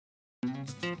Hey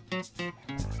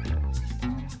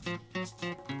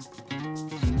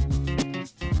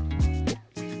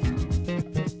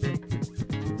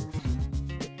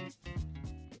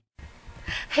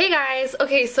guys,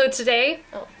 okay, so today,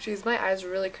 oh geez, my eyes are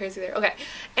really crazy there. Okay,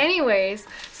 anyways,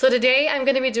 so today I'm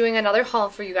going to be doing another haul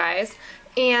for you guys,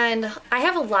 and I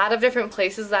have a lot of different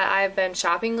places that I've been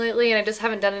shopping lately, and I just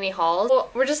haven't done any hauls. Well,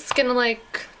 we're just gonna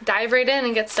like dive right in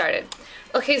and get started.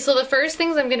 Okay, so the first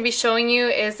things I'm going to be showing you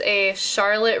is a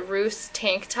Charlotte Rousse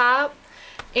tank top,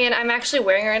 and I'm actually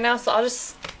wearing it right now, so I'll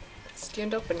just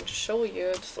stand up and show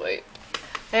you. Just wait.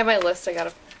 I have my list, I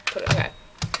gotta put it, okay.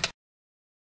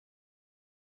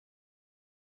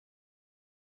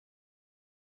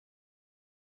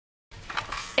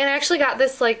 And I actually got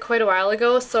this like quite a while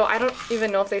ago, so I don't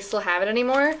even know if they still have it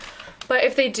anymore. But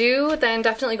if they do, then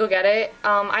definitely go get it.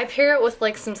 I pair it with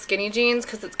like some skinny jeans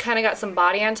because it's kind of got some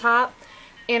body on top.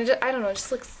 And just, I don't know, it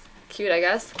just looks cute, I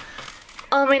guess.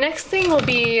 My next thing will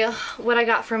be what I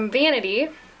got from Vanity.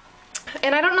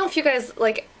 And I don't know if you guys,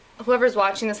 like, whoever's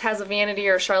watching this has a Vanity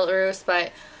or a Charlotte Rousse,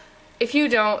 but if you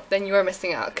don't, then you are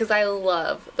missing out because I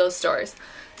love those stores.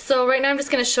 So right now I'm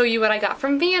just going to show you what I got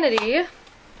from Vanity.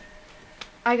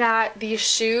 I got these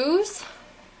shoes,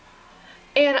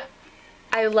 and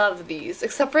I love these,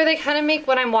 except for they kind of make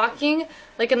when I'm walking,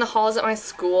 like in the halls at my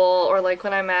school, or like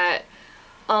when I'm at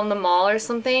the mall or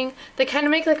something, they kind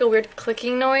of make like a weird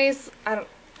clicking noise. I don't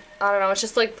know, it's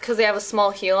just like because they have a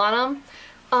small heel on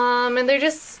them. And they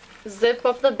just zip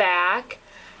up the back,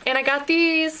 and I got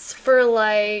these for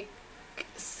like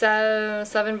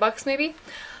 $7 maybe.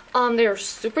 They're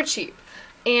super cheap,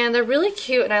 and they're really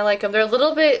cute, and I like them. They're a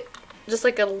little bit, just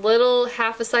like a little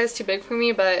half a size too big for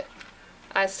me, but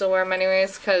I still wear them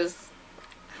anyways because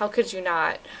how could you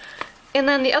not? And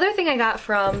then the other thing I got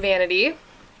from Vanity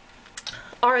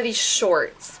are these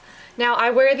shorts. Now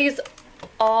I wear these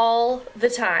all the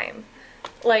time.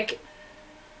 Like,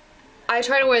 I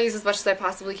try to wear these as much as I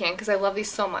possibly can because I love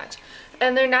these so much.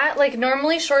 And they're not, like,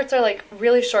 normally shorts are like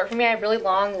really short for me. I have really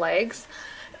long legs.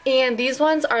 And these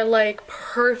ones are like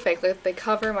perfect. Like, they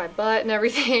cover my butt and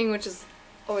everything, which is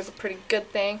always a pretty good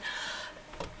thing.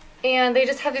 And they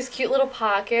just have these cute little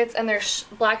pockets, and they're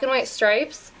black and white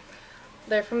stripes.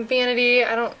 They're from Vanity.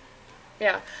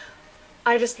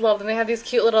 I just love them. They have these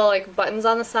cute little like buttons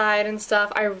on the side and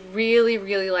stuff. I really,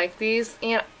 really like these,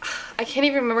 and I can't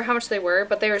even remember how much they were,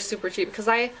 but they were super cheap because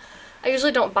I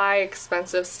usually don't buy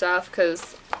expensive stuff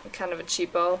because I'm kind of a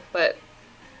cheapo, but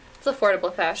it's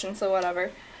affordable fashion, so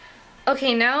whatever.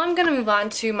 Okay, now I'm gonna move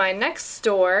on to my next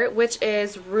store, which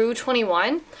is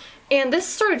Rue21, and this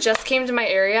store just came to my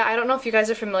area. I don't know if you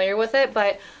guys are familiar with it,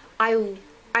 but I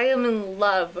am in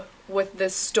love with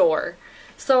this store.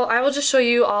 So I will just show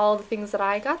you all the things that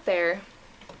I got there.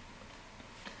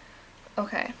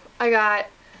 Okay, I got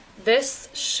this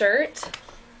shirt,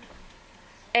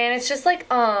 and it's just like,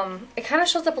 it kind of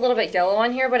shows up a little bit yellow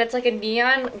on here, but it's like a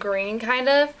neon green kind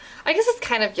of. I guess it's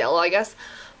kind of yellow, I guess.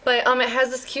 But it has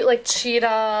this cute like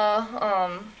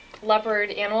cheetah,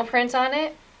 leopard animal print on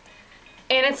it.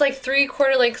 And it's like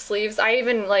 3/4 length sleeves. I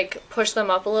even like push them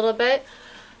up a little bit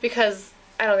because,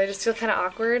 I don't know, they just feel kind of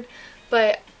awkward.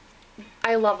 But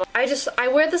I love them. I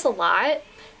wear this a lot,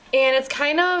 and it's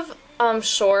kind of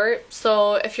short,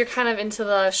 so if you're kind of into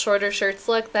the shorter shirts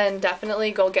look, then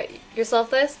definitely go get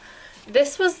yourself this.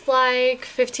 This was like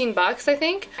 $15, I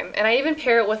think, and I even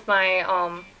pair it with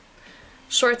my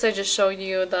shorts I just showed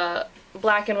you, the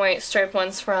black and white striped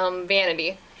ones from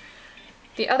Vanity.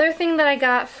 The other thing that I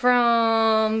got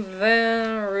from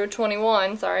the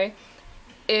Rue21, sorry,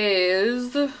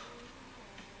 is,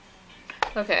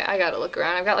 okay, I gotta look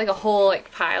around. I've got like a whole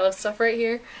like pile of stuff right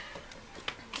here.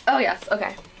 Oh yes,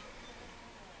 okay.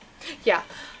 Yeah,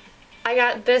 I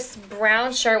got this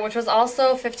brown shirt, which was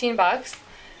also $15,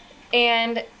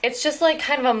 and it's just like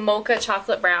kind of a mocha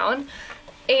chocolate brown,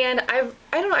 and I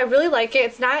don't know, I really like it.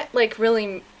 It's not like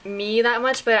really me that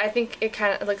much, but I think it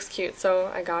kind of looks cute, so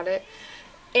I got it.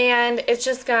 And it's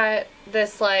just got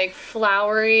this like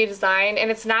flowery design,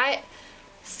 and it's not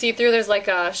see-through. There's like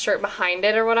a shirt behind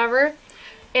it or whatever,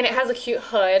 and it has a cute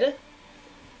hood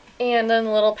and then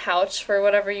a little pouch for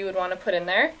whatever you would want to put in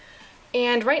there.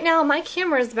 And right now my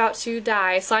camera is about to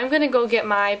die, so I'm gonna go get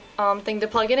my thing to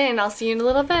plug it in. I'll see you in a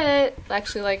little bit.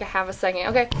 Actually, like, I have a second.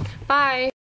 Okay, bye.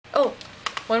 Oh,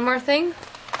 one more thing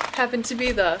happened to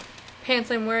be the pants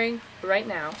I'm wearing right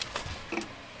now.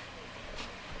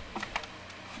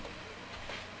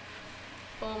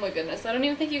 Oh my goodness, I don't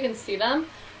even think you can see them,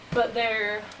 but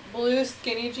they're blue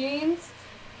skinny jeans,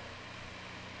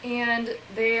 and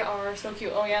they are so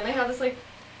cute. Oh yeah, and they have this like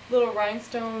little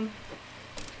rhinestone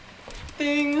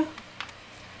thing. What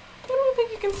do I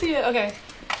think you can see it. Okay.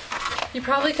 You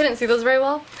probably couldn't see those very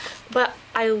well, but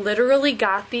I literally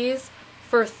got these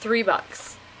for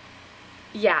 $3.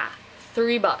 Yeah,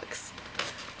 $3.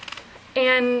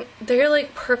 And they're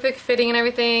like perfect fitting and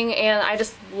everything, and I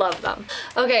just love them.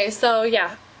 Okay, so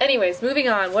yeah. Anyways, moving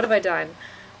on. What have I done?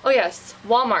 Oh yes,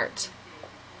 Walmart.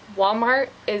 Walmart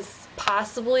is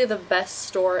possibly the best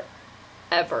store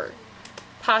ever.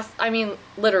 I mean,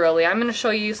 literally. I'm going to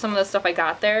show you some of the stuff I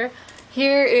got there.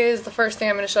 Here is the first thing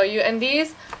I'm going to show you. And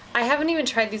these, I haven't even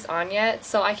tried these on yet,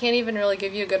 so I can't even really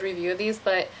give you a good review of these,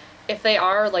 but if they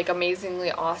are like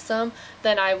amazingly awesome,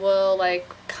 then I will like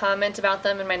comment about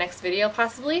them in my next video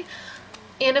possibly.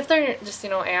 And if they're just, you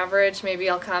know, average, maybe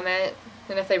I'll comment.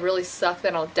 And if they really suck,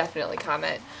 then I'll definitely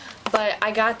comment. But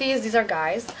I got these. These are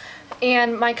guys.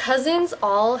 And my cousins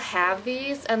all have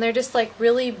these, and they're just like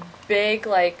really big,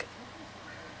 like,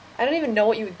 I don't even know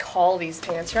what you would call these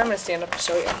pants. Here, I'm going to stand up and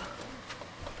show you.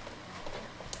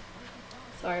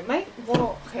 Sorry,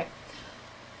 okay.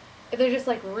 They're just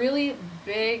like really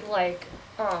big, like,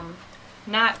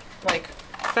 not like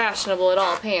fashionable at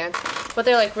all pants, but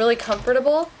they're like really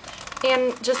comfortable,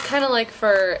 and just kind of like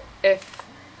for if,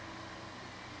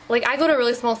 like, I go to a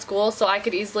really small school, so I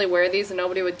could easily wear these and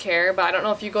nobody would care, but I don't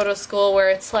know if you go to a school where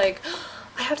it's like,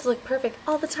 I have to look perfect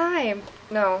all the time.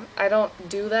 No, I don't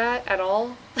do that at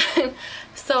all.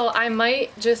 So I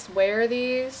might just wear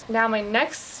these. Now my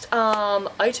next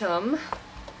item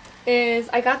is,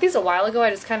 I got these a while ago. I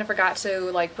just kind of forgot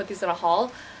to like put these in a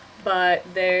haul, but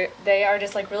they are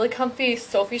just like really comfy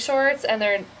Sophie shorts, and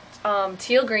they're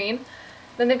teal green.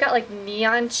 Then they've got like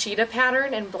neon cheetah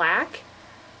pattern in black.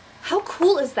 How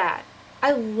cool is that?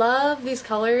 I love these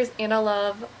colors, and I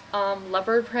love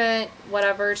leopard print,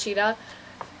 whatever, cheetah.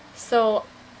 So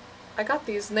I got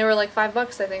these, and they were like $5, I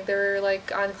think. They were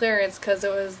like on clearance because it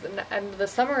was the end of the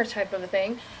summer type of a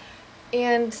thing.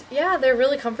 And yeah, they're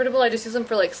really comfortable. I just use them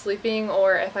for like sleeping,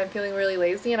 or if I'm feeling really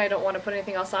lazy and I don't want to put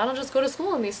anything else on, I'll just go to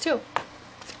school in these too.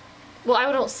 Well,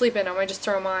 I don't sleep in them, I just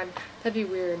throw them on. That'd be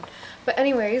weird. But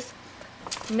anyways,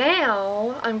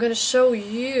 now I'm going to show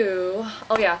you,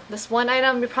 oh yeah, this one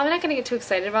item. You're probably not going to get too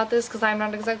excited about this because I'm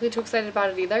not exactly too excited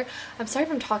about it either. I'm sorry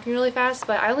if I'm talking really fast,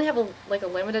 but I only have a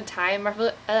limited time.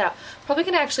 Probably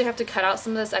going to actually have to cut out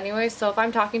some of this anyway, so if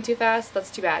I'm talking too fast,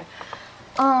 that's too bad.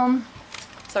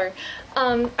 Sorry.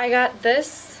 I got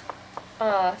this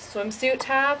swimsuit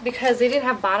top because they didn't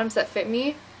have bottoms that fit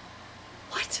me.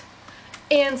 What?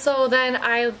 And so then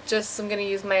I'm going to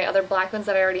use my other black ones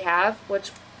that I already have,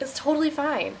 which is totally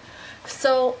fine.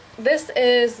 So this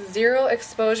is zero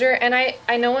exposure, and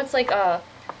I know it's like a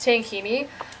tankini,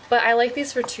 but I like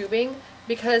these for tubing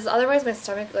because otherwise my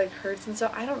stomach like hurts and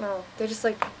so I don't know. They just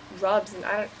like rubs, and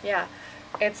yeah.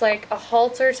 It's like a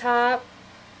halter top,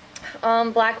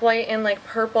 black, white, and like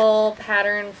purple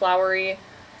pattern, flowery,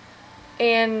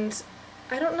 and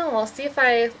I don't know, I'll see if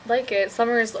I like it.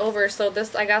 Summer is over, so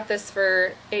I got this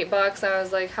for $8, and I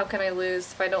was like, how can I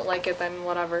lose? If I don't like it, then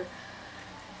whatever.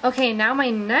 Okay, now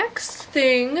my next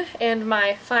thing and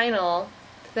my final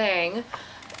thing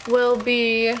will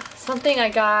be something I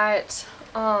got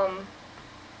not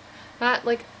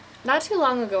too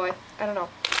long ago. I don't know.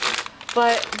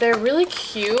 But they're really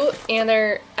cute, and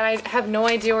I have no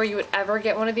idea where you would ever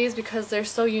get one of these because they're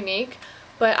so unique.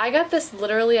 But I got this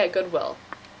literally at Goodwill.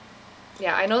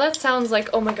 Yeah, I know that sounds like,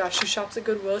 oh my gosh, she shops at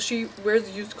Goodwill, she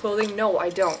wears used clothing. No, I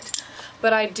don't.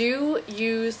 But I do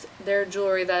use their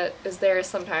jewelry that is there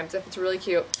sometimes if it's really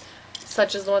cute,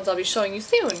 such as the ones I'll be showing you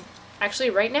soon.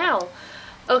 Actually, right now.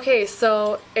 Okay,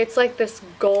 so it's like this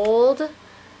gold,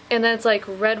 and then it's like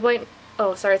red, white,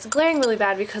 oh sorry, it's glaring really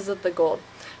bad because of the gold.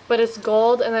 But it's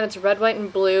gold, and then it's red, white,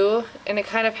 and blue, and it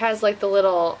kind of has like the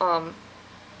little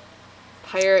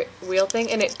pirate wheel thing,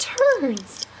 and it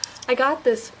turns. I got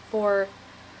this for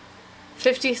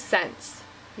 50 cents.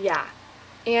 Yeah.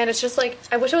 And it's just like,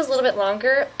 I wish it was a little bit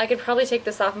longer. I could probably take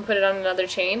this off and put it on another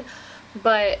chain,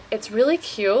 but it's really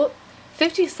cute.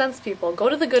 50 cents, people. Go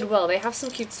to the Goodwill. They have some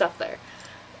cute stuff there.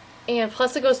 And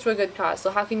plus it goes to a good cause,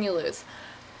 so how can you lose?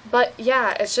 But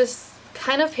yeah, it's just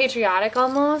kind of patriotic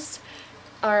almost,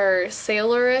 or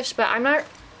sailorish, but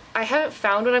I haven't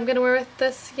found what I'm going to wear with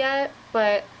this yet,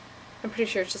 but I'm pretty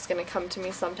sure it's just going to come to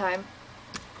me sometime.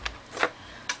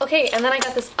 Okay, and then I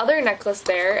got this other necklace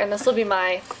there, and this will be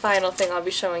my final thing I'll be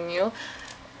showing you.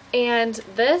 And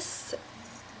this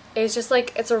is just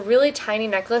like, it's a really tiny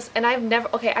necklace, and I've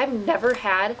never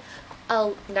had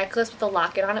a necklace with a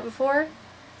locket on it before,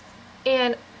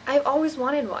 and I've always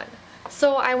wanted one.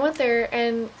 So I went there,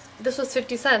 and this was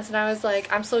 50 cents, and I was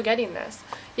like, I'm still getting this.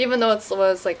 Even though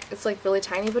it's like really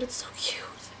tiny, but it's so cute.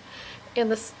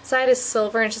 And the side is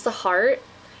silver, and it's just a heart.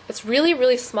 It's really,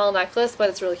 really small necklace, but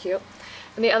it's really cute.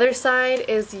 And the other side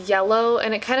is yellow,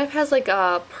 and it kind of has like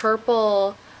a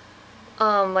purple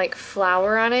like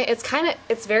flower on it.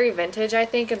 It's very vintage, I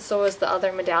think, and so is the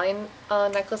other medallion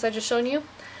necklace I just shown you.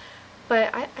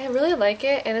 But I really like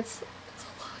it, and it's a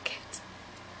locket.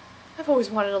 I've always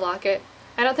wanted a locket.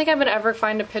 I don't think I'm gonna ever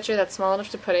find a picture that's small enough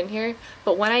to put in here,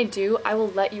 but when I do, I will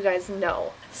let you guys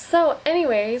know. So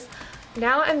anyways,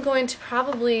 now I'm going to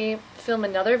probably film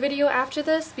another video after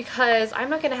this because I'm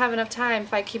not gonna have enough time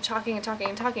if I keep talking and talking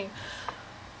and talking.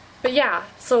 But yeah,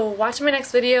 so watch my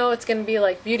next video. It's gonna be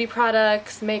like beauty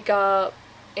products, makeup,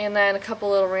 and then a couple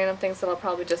little random things that I'll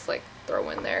probably just like throw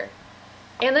in there.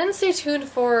 And then stay tuned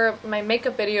for my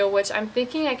makeup video, which I'm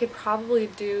thinking I could probably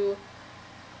do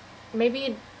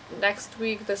maybe next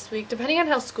week, this week, depending on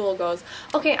how school goes.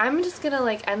 Okay, I'm just gonna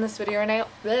like end this video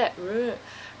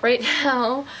right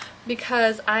now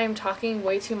because I'm talking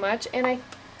way too much, and I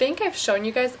think I've shown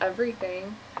you guys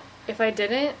everything. If I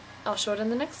didn't, I'll show it in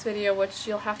the next video, which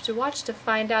you'll have to watch to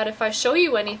find out if I show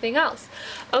you anything else.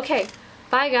 Okay,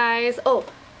 bye guys. Oh,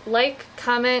 like,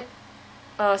 comment,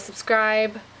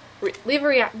 subscribe, leave a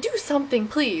react, do something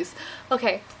please.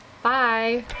 Okay,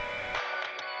 bye.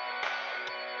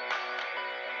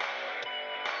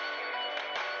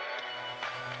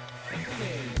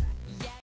 Okay.